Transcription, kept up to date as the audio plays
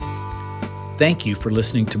Thank you for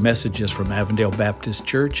listening to messages from Avondale Baptist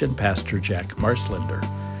Church and Pastor Jack Marslender.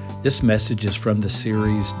 This message is from the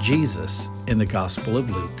series Jesus in the Gospel of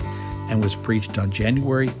Luke and was preached on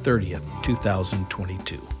January 30th,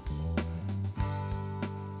 2022.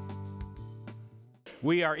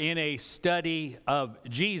 We are in a study of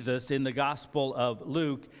Jesus in the Gospel of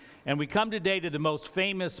Luke, and we come today to the most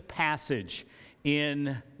famous passage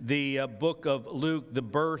in the book of Luke, the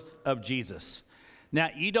birth of Jesus. Now,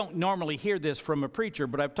 you don't normally hear this from a preacher,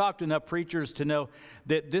 but I've talked to enough preachers to know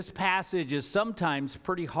that this passage is sometimes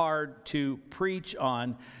pretty hard to preach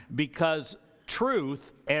on because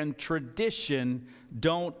truth and tradition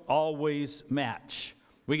don't always match.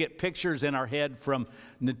 We get pictures in our head from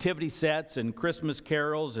nativity sets and Christmas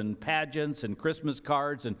carols and pageants and Christmas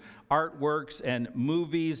cards and artworks and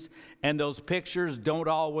movies, and those pictures don't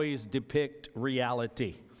always depict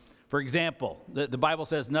reality. For example, the Bible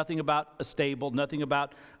says nothing about a stable, nothing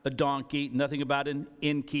about a donkey, nothing about an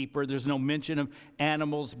innkeeper. There's no mention of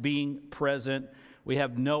animals being present. We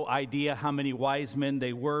have no idea how many wise men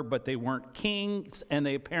they were, but they weren't kings, and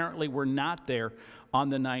they apparently were not there on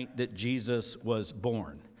the night that Jesus was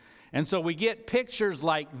born. And so we get pictures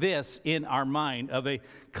like this in our mind of a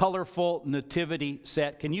colorful nativity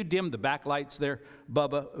set. Can you dim the backlights there,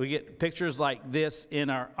 Bubba? We get pictures like this in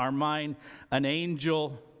our mind. An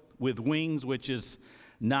angel with wings, which is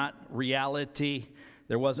not reality.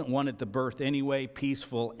 There wasn't one at the birth anyway.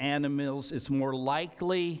 Peaceful animals. It's more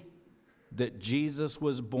likely that Jesus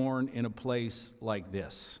was born in a place like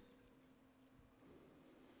this.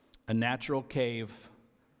 A natural cave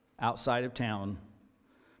outside of town,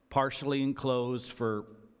 partially enclosed for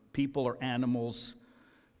people or animals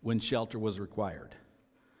when shelter was required.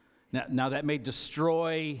 Now that may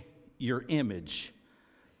destroy your image,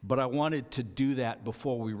 but I wanted to do that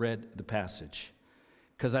before we read the passage,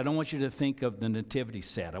 because I don't want you to think of the nativity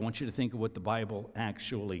set. I want you to think of what the Bible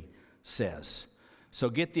actually says. So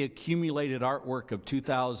get the accumulated artwork of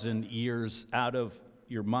 2,000 years out of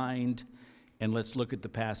your mind, and let's look at the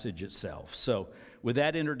passage itself. So with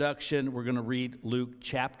that introduction, we're going to read Luke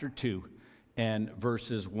chapter 2 and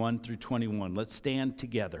verses 1 through 21. Let's stand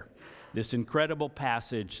together. This incredible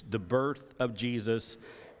passage, the birth of Jesus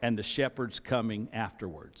and the shepherds coming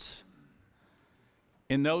afterwards.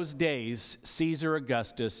 In those days, Caesar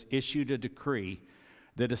Augustus issued a decree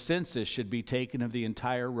that a census should be taken of the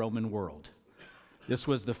entire Roman world. This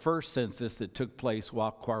was the first census that took place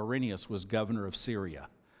while Quirinius was governor of Syria,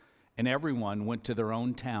 and everyone went to their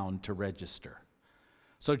own town to register.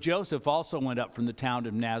 So Joseph also went up from the town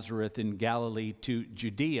of Nazareth in Galilee to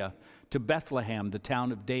Judea, to Bethlehem, the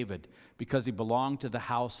town of David, because he belonged to the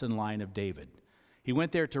house and line of David. He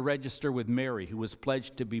went there to register with Mary, who was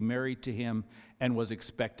pledged to be married to him and was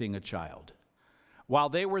expecting a child. While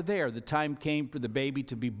they were there, the time came for the baby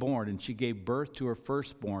to be born, and she gave birth to her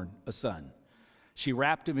firstborn, a son. She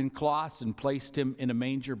wrapped him in cloths and placed him in a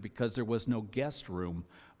manger because there was no guest room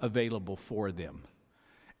available for them.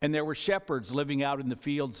 And there were shepherds living out in the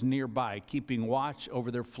fields nearby, keeping watch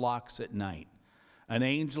over their flocks at night. An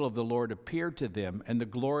angel of the Lord appeared to them, and the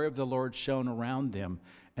glory of the Lord shone around them,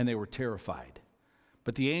 and they were terrified.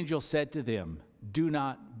 But the angel said to them, "Do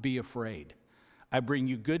not be afraid. I bring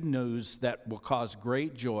you good news that will cause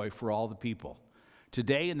great joy for all the people.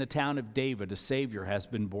 Today in the town of David, a Savior has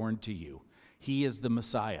been born to you. He is the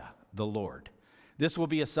Messiah, the Lord. This will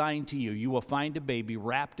be a sign to you. You will find a baby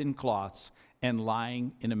wrapped in cloths and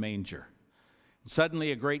lying in a manger."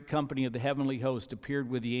 Suddenly a great company of the heavenly host appeared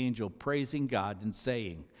with the angel, praising God and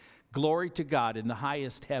saying, "Glory to God in the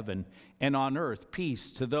highest heaven, and on earth peace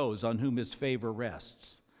to those on whom his favor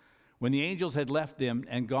rests." When the angels had left them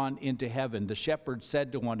and gone into heaven, the shepherds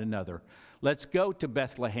said to one another, "Let's go to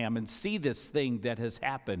Bethlehem and see this thing that has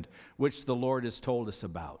happened, which the Lord has told us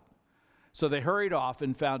about." So they hurried off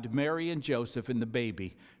and found Mary and Joseph and the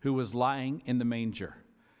baby, who was lying in the manger.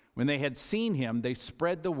 When they had seen him, they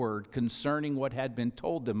spread the word concerning what had been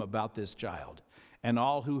told them about this child. And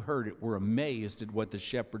all who heard it were amazed at what the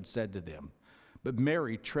shepherds said to them. But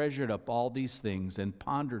Mary treasured up all these things and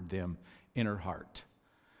pondered them in her heart.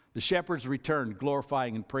 The shepherds returned,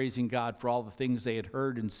 glorifying and praising God for all the things they had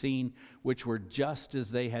heard and seen, which were just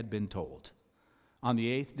as they had been told. On the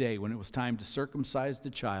 8th day, when it was time to circumcise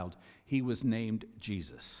the child, he was named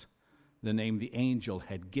Jesus, the name the angel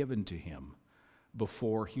had given to him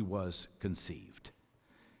before he was conceived.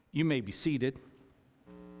 You may be seated.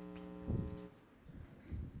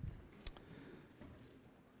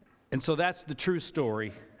 And so that's the true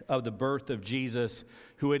story of the birth of Jesus,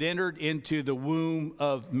 who had entered into the womb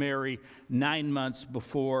of Mary 9 months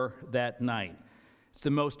before that night. It's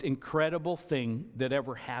the most incredible thing that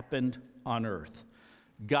ever happened on earth.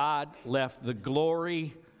 God left the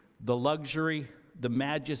glory, the luxury, the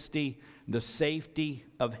majesty, the safety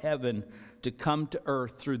of heaven to come to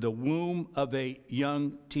earth through the womb of a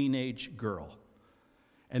young teenage girl.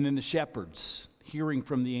 And then the shepherds, hearing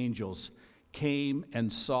from the angels, came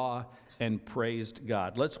and saw and praised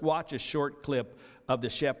God. Let's watch a short clip of the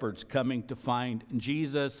shepherds coming to find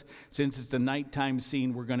Jesus. Since it's a nighttime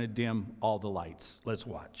scene, we're going to dim all the lights. Let's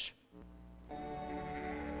watch.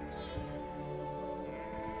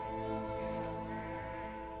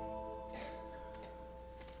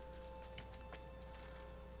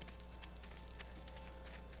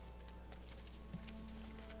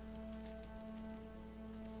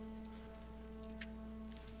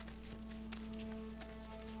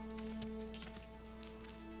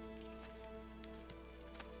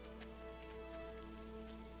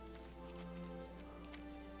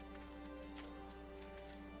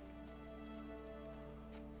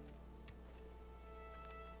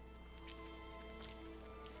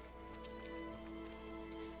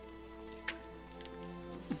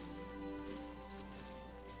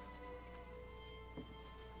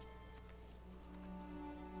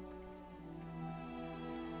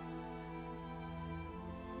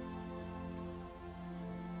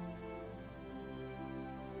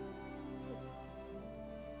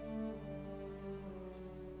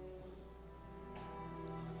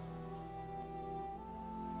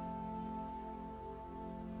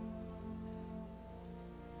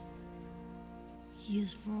 He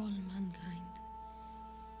is for all mankind.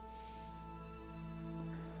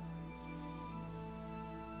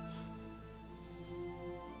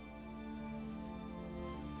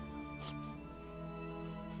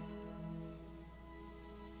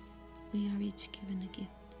 We are each given a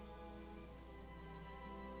gift.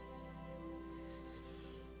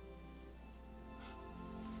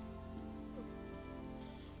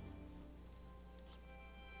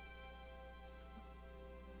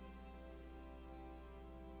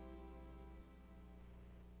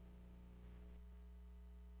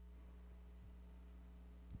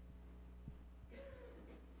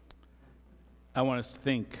 I want us to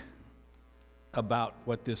think about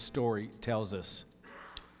what this story tells us.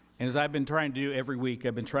 And as I've been trying to do every week,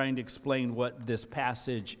 I've been trying to explain what this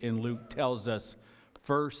passage in Luke tells us,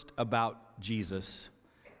 first about Jesus,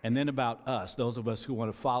 and then about us, those of us who want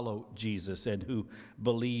to follow Jesus and who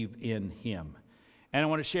believe in him. And I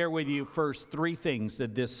want to share with you first three things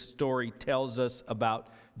that this story tells us about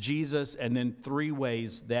Jesus, and then three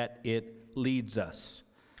ways that it leads us.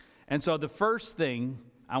 And so the first thing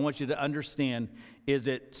I want you to understand is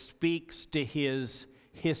it speaks to his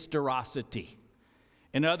historicity.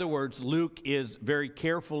 In other words, Luke is very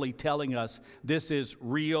carefully telling us this is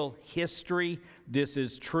real history, this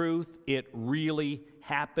is truth, it really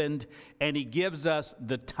happened, and he gives us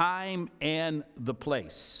the time and the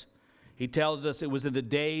place. He tells us it was in the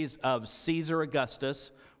days of Caesar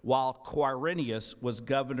Augustus while Quirinius was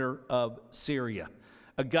governor of Syria.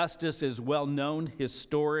 Augustus is well known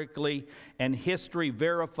historically, and history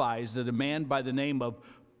verifies that a man by the name of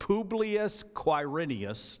Publius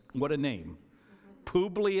Quirinius, what a name,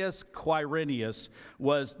 Publius Quirinius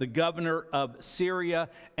was the governor of Syria,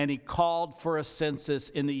 and he called for a census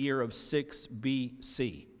in the year of 6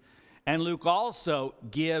 BC. And Luke also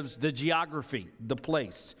gives the geography, the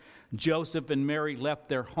place. Joseph and Mary left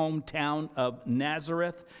their hometown of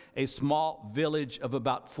Nazareth, a small village of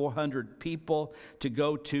about 400 people, to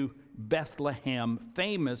go to Bethlehem,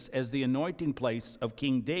 famous as the anointing place of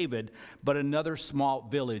King David, but another small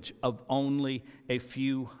village of only a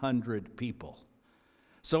few hundred people.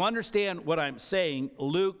 So understand what I'm saying.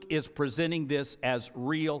 Luke is presenting this as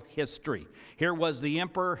real history. Here was the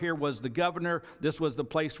emperor, here was the governor, this was the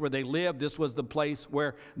place where they lived, this was the place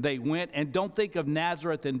where they went. And don't think of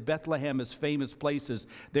Nazareth and Bethlehem as famous places.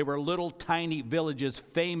 They were little tiny villages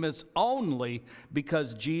famous only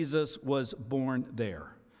because Jesus was born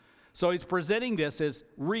there. So he's presenting this as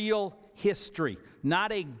real history,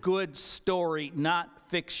 not a good story,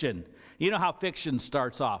 not fiction. You know how fiction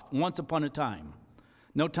starts off, once upon a time.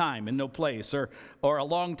 No time and no place, or a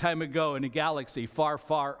long time ago in a galaxy far,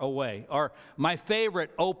 far away. Or my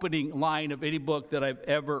favorite opening line of any book that I've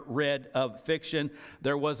ever read of fiction,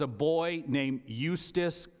 there was a boy named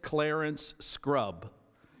Eustace Clarence Scrubb,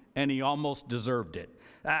 and he almost deserved it.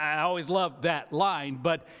 I always loved that line,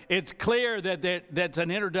 but it's clear that that's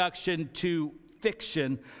an introduction to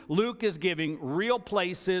fiction. Luke is giving real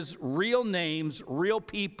places, real names, real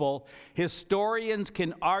people. Historians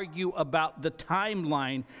can argue about the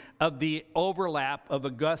timeline of the overlap of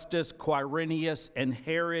Augustus, Quirinius, and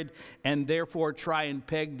Herod, and therefore try and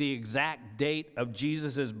peg the exact date of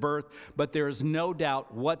Jesus' birth. But there is no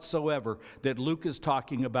doubt whatsoever that Luke is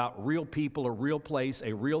talking about real people, a real place,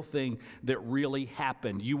 a real thing that really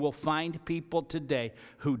happened. You will find people today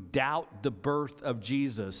who doubt the birth of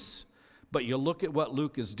Jesus, but you look at what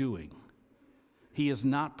Luke is doing. He is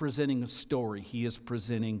not presenting a story, he is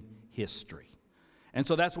presenting history. And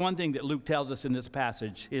so that's one thing that Luke tells us in this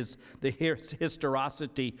passage, is the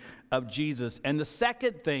historicity of Jesus. And the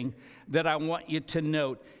second thing that I want you to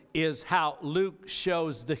note is how Luke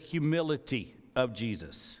shows the humility of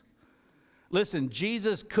Jesus. Listen,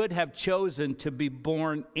 Jesus could have chosen to be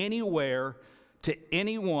born anywhere, to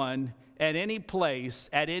anyone, at any place,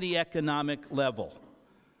 at any economic level.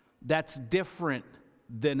 That's different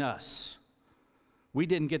than us. We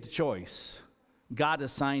didn't get the choice. God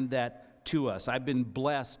assigned that to us. I've been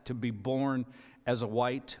blessed to be born as a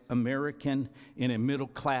white American in a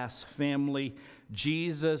middle-class family.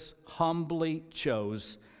 Jesus humbly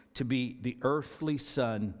chose to be the earthly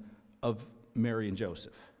son of Mary and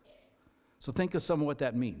Joseph. So think of some of what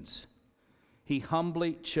that means. He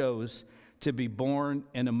humbly chose to be born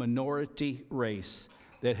in a minority race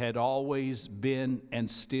that had always been and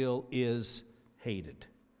still is hated.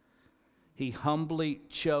 He humbly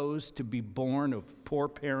chose to be born of poor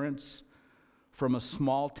parents from a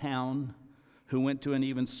small town who went to an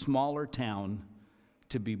even smaller town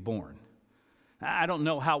to be born. I don't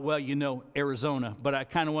know how well you know Arizona, but I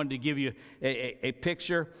kind of wanted to give you a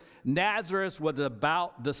picture. Nazareth was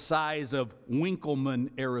about the size of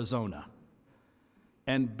Winkleman, Arizona,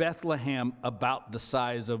 and Bethlehem about the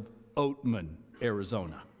size of Oatman,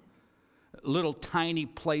 Arizona. Little tiny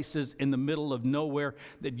places in the middle of nowhere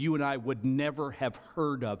that you and I would never have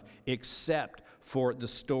heard of except for the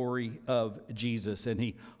story of Jesus. And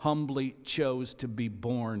he humbly chose to be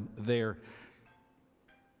born there.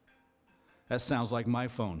 That sounds like my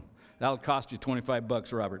phone. That'll cost you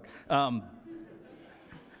 $25, Robert.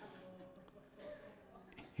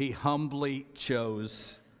 He humbly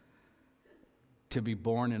chose to be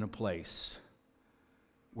born in a place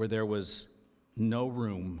where there was no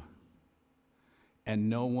room and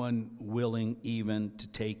no one willing even to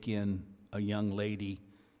take in a young lady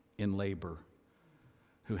in labor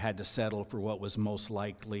who had to settle for what was most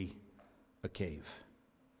likely a cave.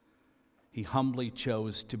 He humbly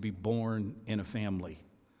chose to be born in a family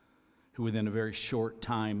who within a very short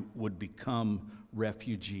time would become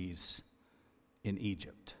refugees in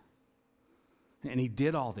Egypt. And he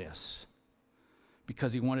did all this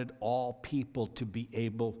because he wanted all people to be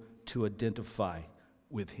able to identify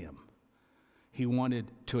with him. He wanted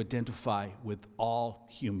to identify with all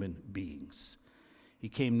human beings. He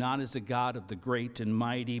came not as a God of the great and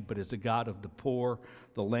mighty, but as a God of the poor,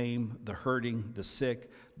 the lame, the hurting, the sick,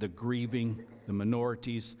 the grieving, the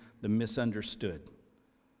minorities, the misunderstood.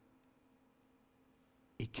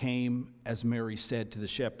 He came, as Mary said to the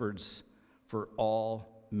shepherds, for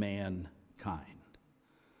all mankind.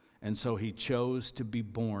 And so he chose to be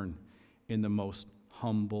born in the most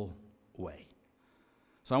humble way.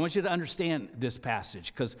 So I want you to understand this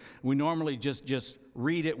passage, because we normally just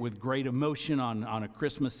read it with great emotion on a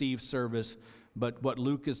Christmas Eve service. But what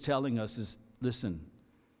Luke is telling us is, listen,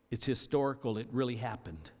 it's historical. It really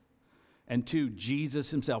happened. And two,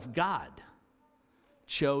 Jesus himself, God,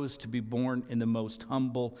 chose to be born in the most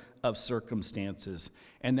humble of circumstances.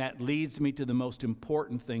 And that leads me to the most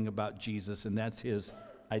important thing about Jesus, and that's his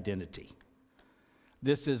identity.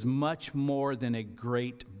 This is much more than a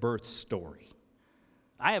great birth story.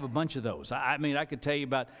 I have a bunch of those. I mean, I could tell you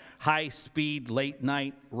about high-speed,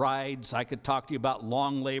 late-night rides. I could talk to you about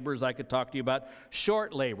long labors. I could talk to you about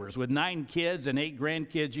short labors. With 9 kids and 8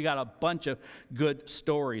 grandkids, you got a bunch of good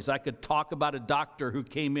stories. I could talk about a doctor who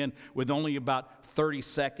came in with only about 30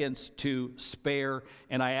 seconds to spare,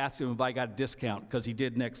 and I asked him if I got a discount because he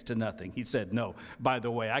did next to nothing. He said no, by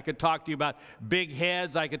the way. I could talk to you about big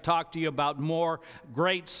heads. I could talk to you about more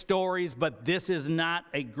great stories, but this is not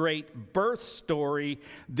a great birth story.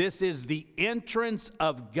 This is the entrance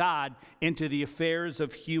of God into the affairs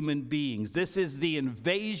of human beings. This is the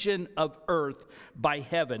invasion of earth by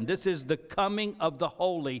heaven. This is the coming of the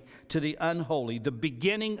holy to the unholy, the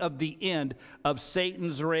beginning of the end of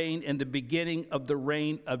Satan's reign and the beginning of the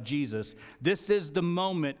reign of Jesus. This is the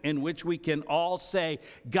moment in which we can all say,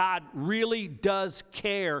 God really does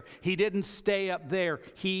care. He didn't stay up there.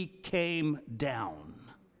 He came down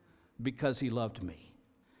because he loved me.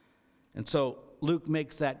 And so Luke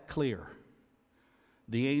makes that clear.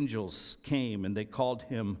 the angels came and they called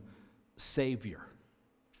him Savior.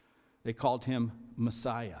 They called him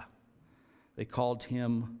Messiah. They called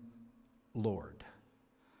him Lord.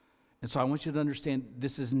 And so I want you to understand,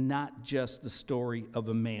 this is not just the story of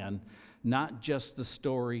a man, not just the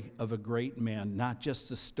story of a great man, not just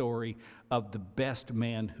the story of the best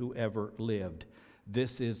man who ever lived.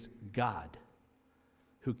 This is God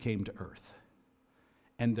who came to earth.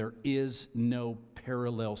 And there is no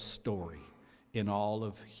parallel story in all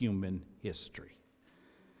of human history.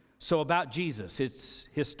 So about Jesus, it's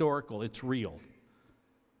historical, it's real.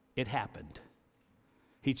 It happened.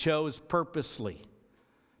 He chose purposely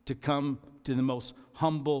to come to the most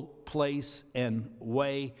humble place and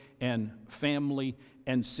way and family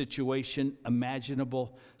and situation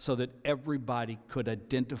imaginable so that everybody could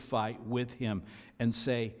identify with him and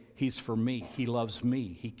say, he's for me, he loves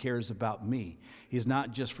me, he cares about me. He's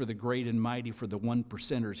not just for the great and mighty, for the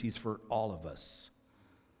 1%ers, he's for all of us.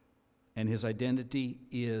 And his identity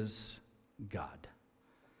is God.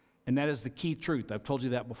 And that is the key truth. I've told you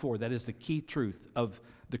that before. That is the key truth of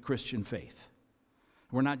the Christian faith.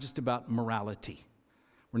 We're not just about morality.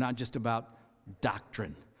 We're not just about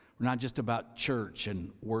doctrine. We're not just about church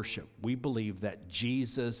and worship. We believe that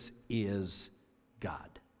Jesus is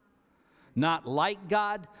God. Not like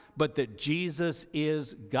God, but that Jesus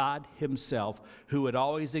is God himself, who had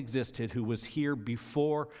always existed, who was here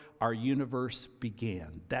before our universe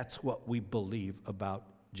began. That's what we believe about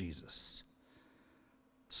Jesus.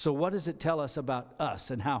 So what does it tell us about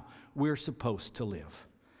us and how we're supposed to live?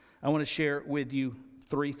 I want to share with you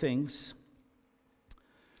 3 things.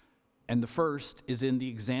 And the first is in the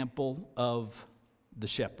example of the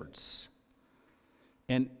shepherds.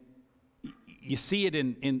 And you see it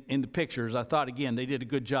in the pictures. I thought, again, they did a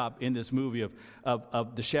good job in this movie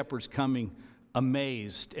of the shepherds coming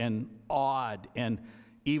amazed and awed and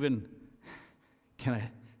even,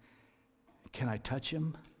 can I touch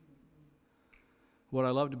him? What I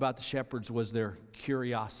loved about the shepherds was their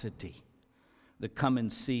curiosity, the come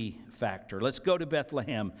and see factor. Let's go to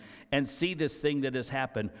Bethlehem and see this thing that has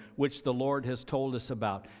happened, which the Lord has told us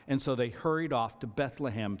about. And so they hurried off to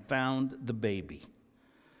Bethlehem, found the baby.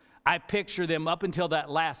 I picture them up until that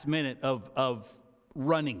last minute of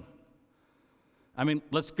running. I mean,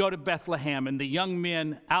 let's go to Bethlehem, and the young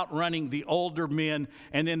men outrunning the older men,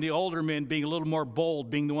 and then the older men being a little more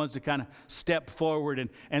bold, being the ones to kind of step forward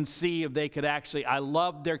and see if they could actually. I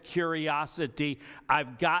love their curiosity.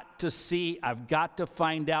 I've got to see, I've got to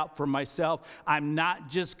find out for myself. I'm not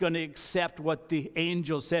just going to accept what the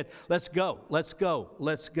angel said. Let's go, let's go,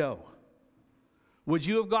 let's go. Would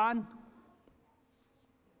you have gone?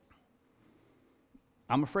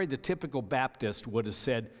 I'm afraid the typical Baptist would have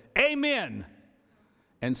said, amen,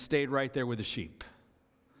 and stayed right there with the sheep.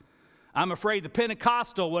 I'm afraid the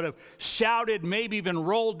Pentecostal would have shouted, maybe even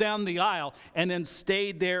rolled down the aisle, and then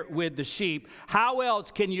stayed there with the sheep. How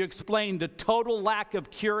else can you explain the total lack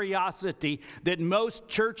of curiosity that most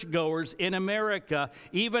churchgoers in America,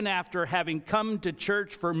 even after having come to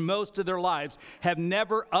church for most of their lives, have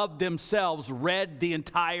never of themselves read the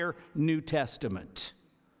entire New Testament?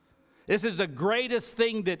 This is the greatest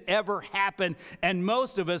thing that ever happened, and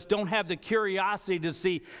most of us don't have the curiosity to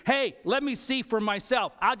see, hey, let me see for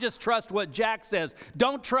myself. I'll just trust what Jack says.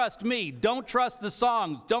 Don't trust me. Don't trust the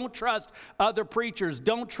songs. Don't trust other preachers.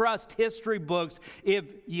 Don't trust history books. If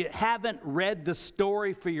you haven't read the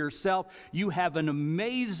story for yourself, you have an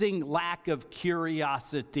amazing lack of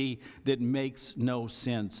curiosity that makes no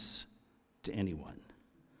sense to anyone.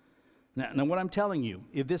 Now, what I'm telling you,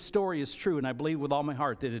 if this story is true, and I believe with all my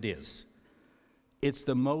heart that it is, it's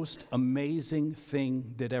the most amazing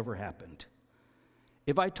thing that ever happened.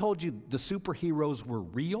 If I told you the superheroes were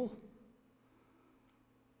real,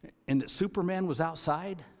 and that Superman was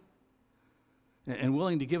outside, and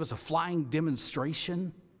willing to give us a flying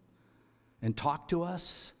demonstration and talk to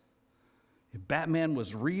us, if Batman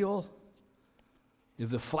was real, if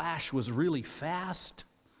the Flash was really fast,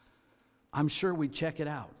 I'm sure we'd check it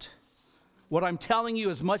out. What I'm telling you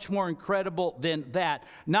is much more incredible than that.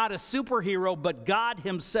 Not a superhero, but God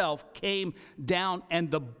himself came down,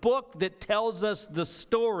 and the book that tells us the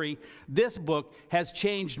story, this book, has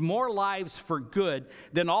changed more lives for good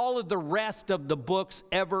than all of the rest of the books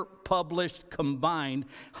ever published combined.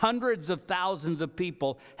 Hundreds of thousands of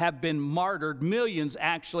people have been martyred. Millions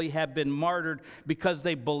actually have been martyred because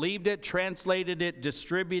they believed it, translated it,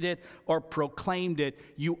 distributed it, or proclaimed it.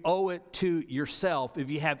 You owe it to yourself. If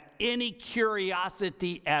you have any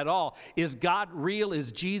curiosity at all, is God real?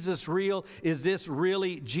 Is Jesus real? Is this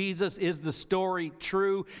really Jesus? Is the story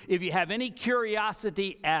true? If you have any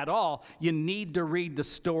curiosity at all, you need to read the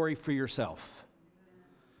story for yourself.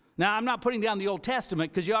 Now, I'm not putting down the Old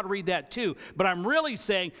Testament because you ought to read that too, but I'm really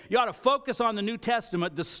saying you ought to focus on the New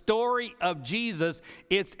Testament, the story of Jesus.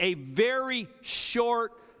 It's a very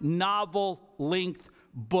short, novel-length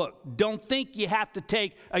book. Don't think you have to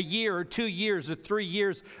take a year or 2 years or 3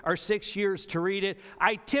 years or 6 years to read it.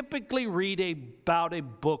 I typically read about a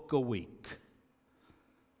book a week.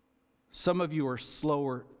 Some of you are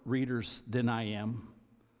slower readers than I am,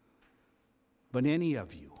 but any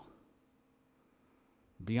of you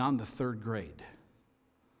beyond the 3rd grade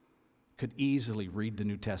could easily read the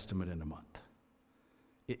New Testament in a month.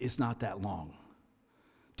 It's not that long.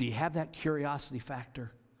 Do you have that curiosity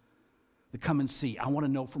factor? To come and see. I want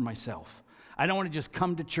to know for myself. I don't want to just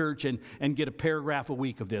come to church and get a paragraph a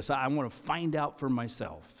week of this. I want to find out for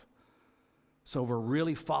myself. So if we're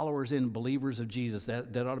really followers and believers of Jesus,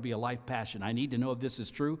 that ought to be a life passion. I need to know if this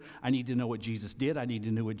is true. I need to know what Jesus did. I need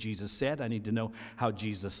to know what Jesus said. I need to know how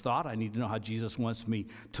Jesus thought. I need to know how Jesus wants me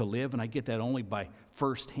to live. And I get that only by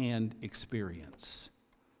firsthand experience.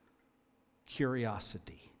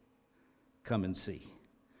 Curiosity. Come and see.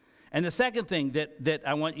 And the second thing that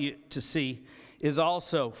I want you to see is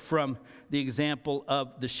also from the example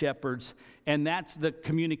of the shepherds, and that's the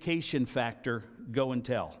communication factor, go and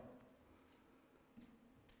tell.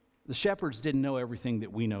 The shepherds didn't know everything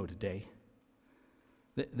that we know today.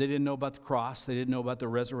 They didn't know about the cross. They didn't know about the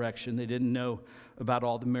resurrection. They didn't know about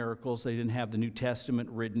all the miracles. They didn't have the New Testament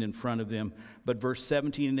written in front of them. But verse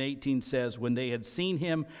 17 and 18 says, when they had seen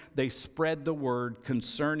him, they spread the word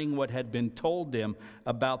concerning what had been told them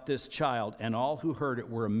about this child. And all who heard it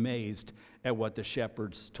were amazed at what the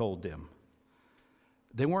shepherds told them.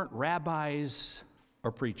 They weren't rabbis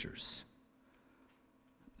or preachers.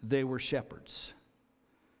 They were shepherds.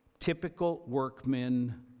 Typical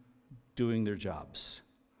workmen doing their jobs.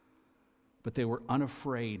 But they were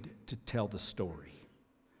unafraid to tell the story.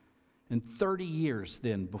 And 30 years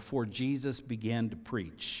then before Jesus began to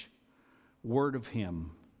preach, word of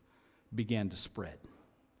him began to spread.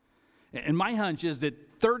 And my hunch is that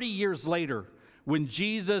 30 years later, when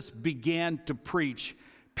Jesus began to preach,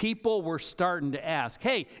 people were starting to ask,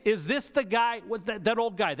 hey, is this the guy, that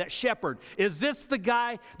old guy, that shepherd, is this the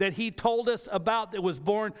guy that he told us about that was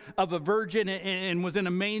born of a virgin and was in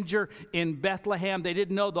a manger in Bethlehem? They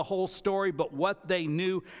didn't know the whole story, but what they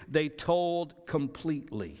knew, they told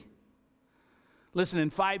completely. Listen, in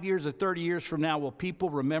 5 years or 30 years from now, will people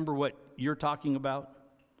remember what you're talking about?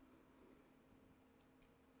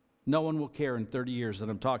 No one will care in 30 years that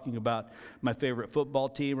I'm talking about my favorite football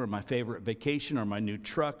team or my favorite vacation or my new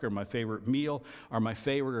truck or my favorite meal or my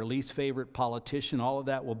favorite or least favorite politician. All of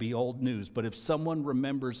that will be old news. But if someone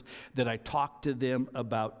remembers that I talked to them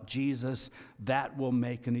about Jesus, that will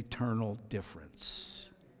make an eternal difference.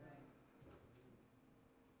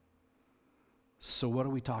 So what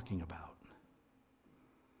are we talking about?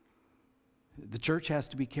 The church has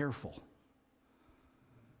to be careful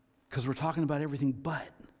because we're talking about everything but.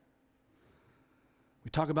 We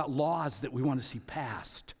talk about laws that we want to see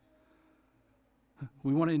passed.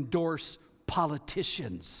 We want to endorse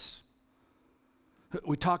politicians.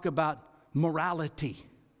 We talk about morality,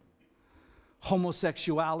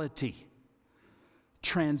 homosexuality,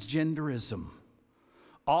 transgenderism,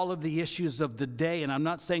 all of the issues of the day. And I'm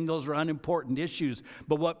not saying those are unimportant issues,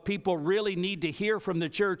 but what people really need to hear from the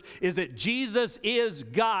church is that Jesus is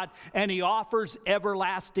God and he offers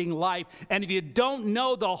everlasting life. And if you don't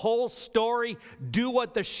know the whole story, do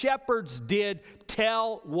what the shepherds did.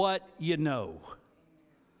 Tell what you know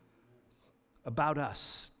about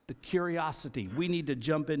us. The curiosity, we need to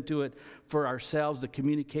jump into it for ourselves. The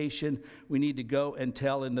communication, we need to go and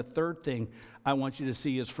tell. And the third thing I want you to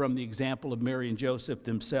see is from the example of Mary and Joseph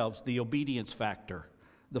themselves, the obedience factor,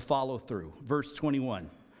 the follow through. Verse 21,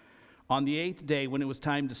 on the 8th day when it was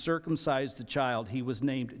time to circumcise the child, he was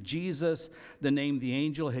named Jesus, the name the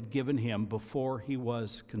angel had given him before he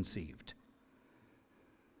was conceived.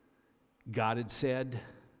 God had said,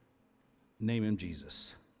 name him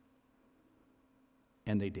Jesus.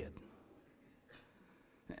 And they did.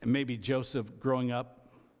 Maybe Joseph, growing up,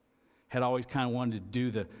 had always kind of wanted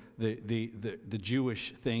to do the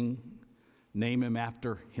Jewish thing, name him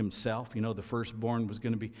after himself. You know, the firstborn was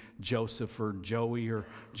going to be Joseph or Joey or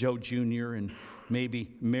Joe Jr., and maybe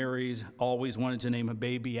Mary's always wanted to name a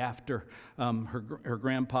baby after her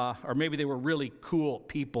grandpa, or maybe they were really cool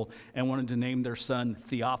people and wanted to name their son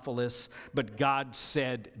Theophilus, but God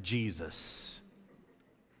said Jesus.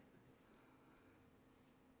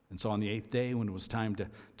 And so on the 8th day, when it was time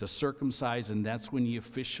to circumcise, and that's when he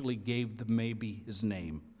officially gave the baby his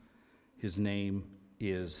name. His name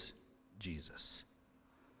is Jesus.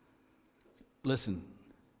 Listen,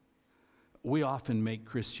 we often make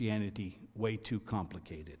Christianity way too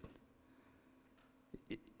complicated.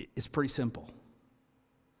 It's pretty simple.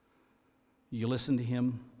 You listen to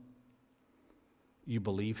him, you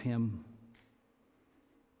believe him,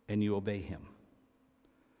 and you obey him.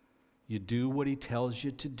 You do what he tells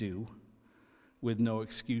you to do with no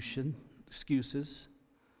excuses,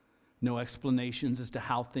 no explanations as to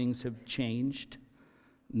how things have changed,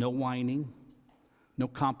 no whining, no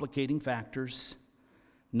complicating factors,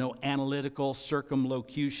 no analytical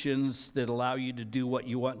circumlocutions that allow you to do what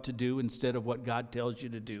you want to do instead of what God tells you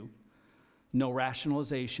to do, no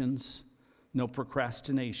rationalizations, no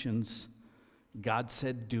procrastinations. God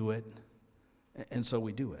said do it, and so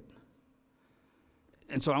we do it.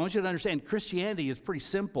 And so I want you to understand, Christianity is pretty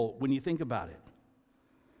simple when you think about it.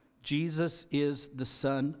 Jesus is the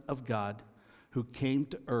Son of God who came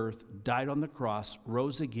to earth, died on the cross,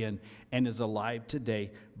 rose again, and is alive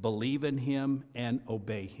today. Believe in him and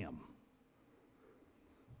obey him.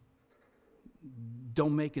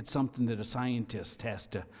 Don't make it something that a scientist has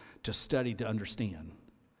to study to understand.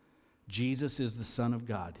 Jesus is the Son of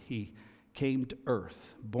God. He came to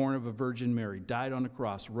earth, born of a Virgin Mary, died on the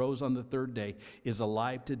cross, rose on the third day, is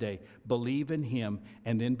alive today. Believe in him,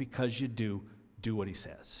 and then because you do what he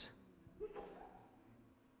says.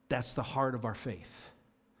 That's the heart of our faith.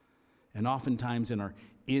 And oftentimes in our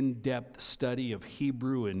in-depth study of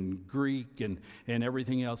Hebrew and Greek and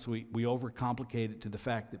everything else, we overcomplicate it to the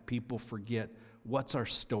fact that people forget what's our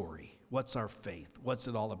story, what's our faith, what's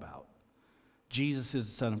it all about. Jesus is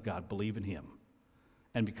the Son of God. Believe in him.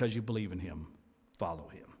 And because you believe in him, follow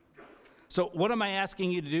him. So what am I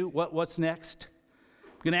asking you to do? What's next?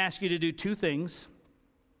 I'm going to ask you to do two things.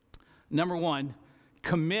 Number one,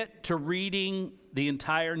 commit to reading the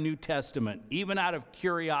entire New Testament, even out of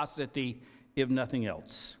curiosity, if nothing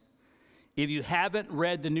else. If you haven't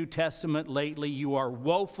read the New Testament lately, you are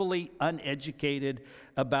woefully uneducated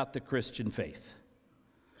about the Christian faith.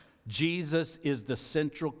 Jesus is the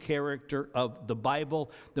central character of the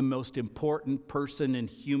Bible, the most important person in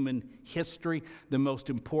human history. The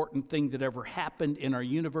most important thing that ever happened in our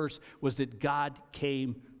universe was that God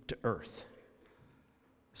came to earth.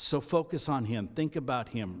 So focus on him, think about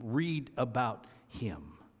him, read about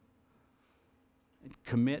him. And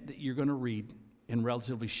commit that you're going to read in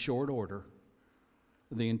relatively short order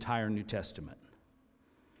the entire New Testament.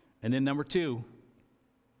 And then number two,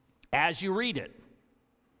 as you read it,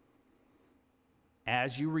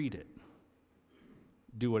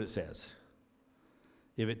 do what it says.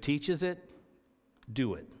 If it teaches it,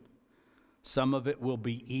 do it. Some of it will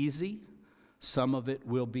be easy, some of it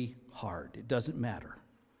will be hard. It doesn't matter.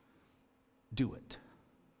 Do it.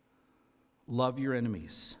 Love your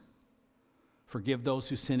enemies. Forgive those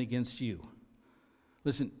who sin against you.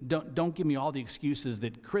 Listen, don't give me all the excuses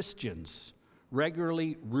that Christians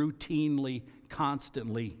regularly, routinely,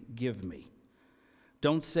 constantly give me.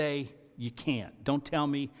 Don't say you can't. Don't tell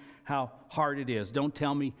me how hard it is. Don't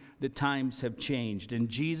tell me that times have changed. In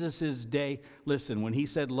Jesus' day, listen, when he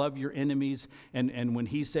said love your enemies and when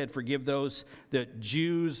he said forgive those, that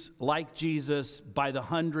Jews like Jesus by the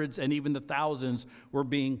hundreds and even the thousands were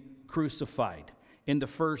being crucified. In the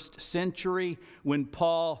first century, when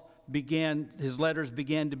his letters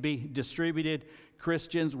began to be distributed,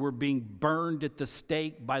 Christians were being burned at the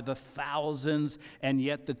stake by the thousands, and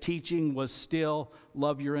yet the teaching was still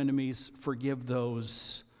love your enemies, forgive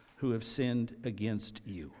those who have sinned against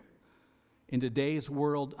you. In today's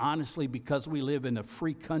world, honestly, because we live in a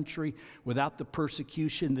free country without the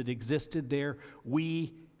persecution that existed there,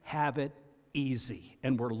 we have it easy,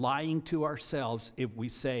 and we're lying to ourselves if we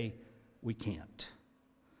say we can't.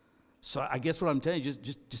 So I guess what I'm telling you,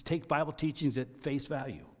 just take Bible teachings at face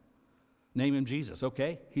value. Name him Jesus,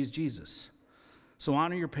 okay? He's Jesus. So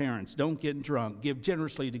honor your parents, don't get drunk, give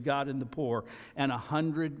generously to God and the poor, and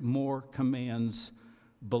 100 more commands.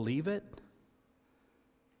 Believe it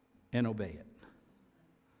and obey it.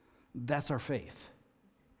 That's our faith.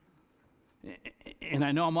 And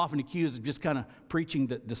I know I'm often accused of just kind of preaching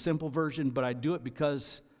the simple version, but I do it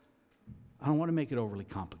because I don't want to make it overly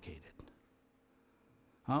complicated.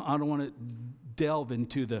 I don't want to delve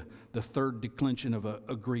into the third declension of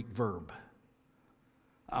a Greek verb.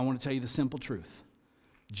 I want to tell you the simple truth.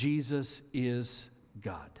 Jesus is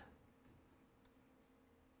God.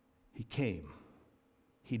 He came.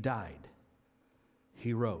 He died.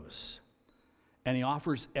 He rose. And he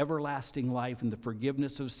offers everlasting life and the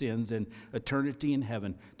forgiveness of sins and eternity in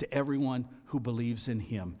heaven to everyone who believes in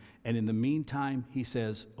him. And in the meantime, he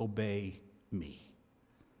says, obey me.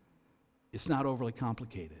 It's not overly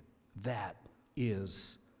complicated. That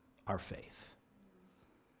is our faith.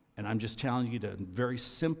 And I'm just challenging you to very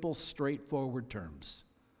simple, straightforward terms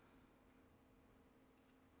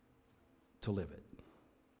to live it.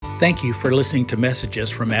 Thank you for listening to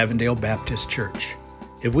messages from Avondale Baptist Church.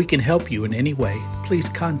 If we can help you in any way, please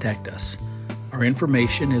contact us. Our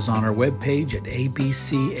information is on our webpage at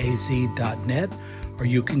abcaz.net, or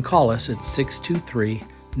you can call us at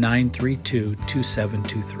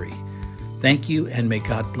 623-932-2723. Thank you, and may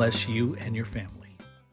God bless you and your family.